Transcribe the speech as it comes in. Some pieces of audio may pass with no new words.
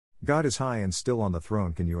God is high and still on the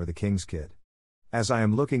throne. Can you are the king's kid? As I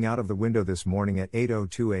am looking out of the window this morning at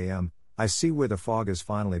 8:02 a.m., I see where the fog is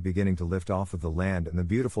finally beginning to lift off of the land and the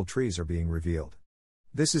beautiful trees are being revealed.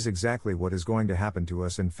 This is exactly what is going to happen to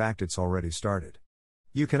us. In fact, it's already started.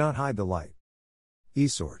 You cannot hide the light.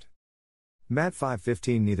 Esort. Matt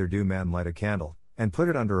 5:15 Neither do man light a candle, and put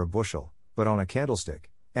it under a bushel, but on a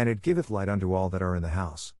candlestick, and it giveth light unto all that are in the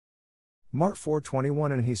house. Mark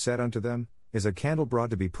 4:21 And he said unto them, Is a candle brought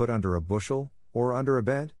to be put under a bushel, or under a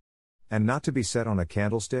bed? And not to be set on a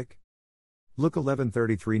candlestick? Luke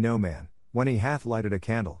 11:33 No man, when he hath lighted a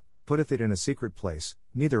candle, putteth it in a secret place,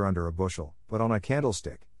 neither under a bushel, but on a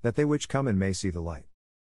candlestick, that they which come in may see the light.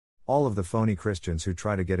 All of the phony Christians who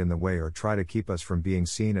try to get in the way or try to keep us from being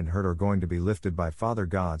seen and heard are going to be lifted by Father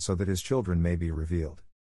God so that His children may be revealed.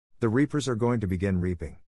 The reapers are going to begin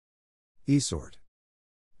reaping. Esort.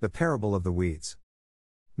 The parable of the weeds.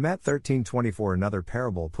 Matt 13:24 Another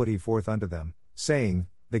parable put he forth unto them, saying,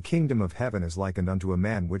 The kingdom of heaven is likened unto a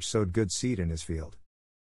man which sowed good seed in his field.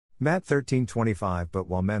 Matt 13:25 But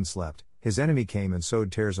while men slept, his enemy came and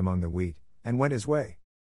sowed tares among the wheat, and went his way.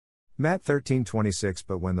 Matt 13:26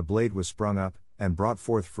 But when the blade was sprung up, and brought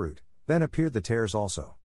forth fruit, then appeared the tares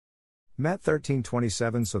also. Matt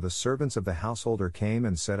 13:27 So the servants of the householder came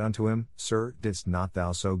and said unto him, Sir, didst not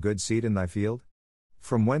thou sow good seed in thy field?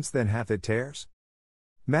 From whence then hath it tares?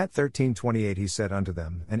 Matt 13:28 He said unto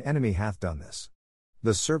them, An enemy hath done this.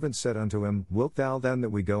 The servant said unto him, Wilt thou then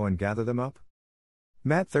that we go and gather them up?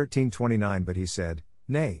 Matt 13:29 But he said,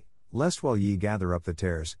 Nay, lest while ye gather up the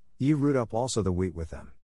tares, ye root up also the wheat with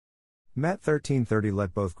them. Matt 13:30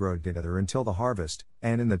 Let both grow together until the harvest,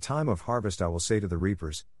 and in the time of harvest I will say to the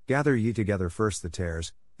reapers, Gather ye together first the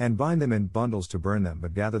tares, and bind them in bundles to burn them,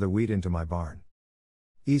 but gather the wheat into my barn.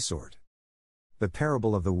 Esort. The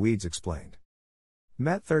parable of the weeds explained.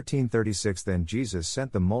 Matt 13:36 Then Jesus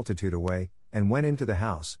sent the multitude away, and went into the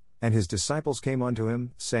house, and his disciples came unto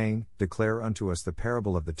him, saying, Declare unto us the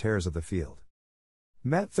parable of the tares of the field.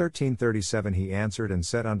 Matt 13:37 He answered and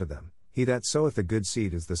said unto them, He that soweth the good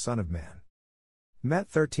seed is the Son of Man. Matt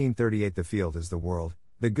 13:38 The field is the world,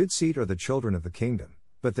 the good seed are the children of the kingdom,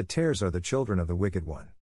 but the tares are the children of the wicked one.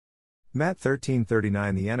 Matt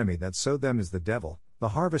 13:39 The enemy that sowed them is the devil, the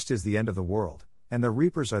harvest is the end of the world, and the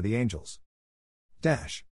reapers are the angels.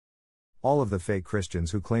 All of the fake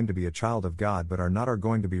Christians who claim to be a child of God but are not are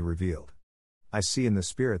going to be revealed. I see in the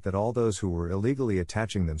Spirit that all those who were illegally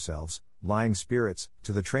attaching themselves, lying spirits,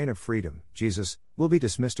 to the train of freedom, Jesus, will be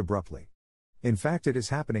dismissed abruptly. In fact, it is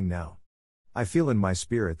happening now. I feel in my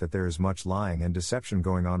spirit that there is much lying and deception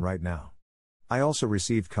going on right now. I also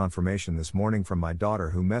received confirmation this morning from my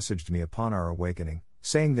daughter who messaged me upon our awakening,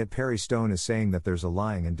 saying that Perry Stone is saying that there's a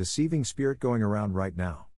lying and deceiving spirit going around right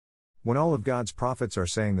now. When all of God's prophets are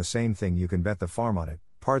saying the same thing, you can bet the farm on it,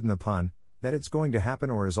 pardon the pun, that it's going to happen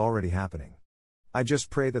or is already happening. I just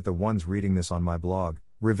pray that the ones reading this on my blog,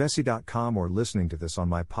 Rivesi.com, or listening to this on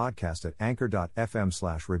my podcast at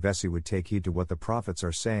anchor.fm/Rivesi would take heed to what the prophets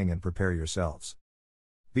are saying and prepare yourselves.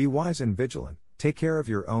 Be wise and vigilant, take care of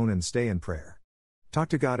your own and stay in prayer. Talk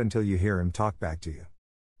to God until you hear Him talk back to you.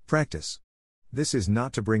 Practice. This is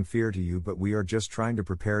not to bring fear to you, but we are just trying to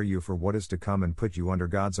prepare you for what is to come and put you under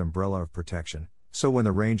God's umbrella of protection, so when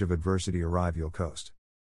the range of adversity arrive you'll coast.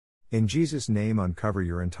 In Jesus' name, uncover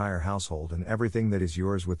your entire household and everything that is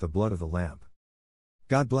yours with the blood of the Lamb.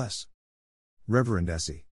 God bless. Reverend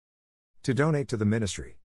Essie. To donate to the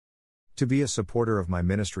ministry. To be a supporter of my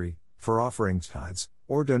ministry, for offerings, tithes,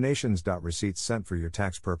 or donations. Receipts sent for your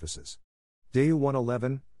tax purposes. Day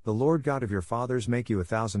 111, the Lord God of your fathers make you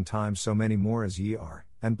 1,000 times so many more as ye are,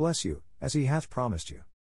 and bless you, as He hath promised you.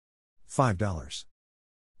 $5.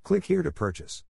 Click here to purchase.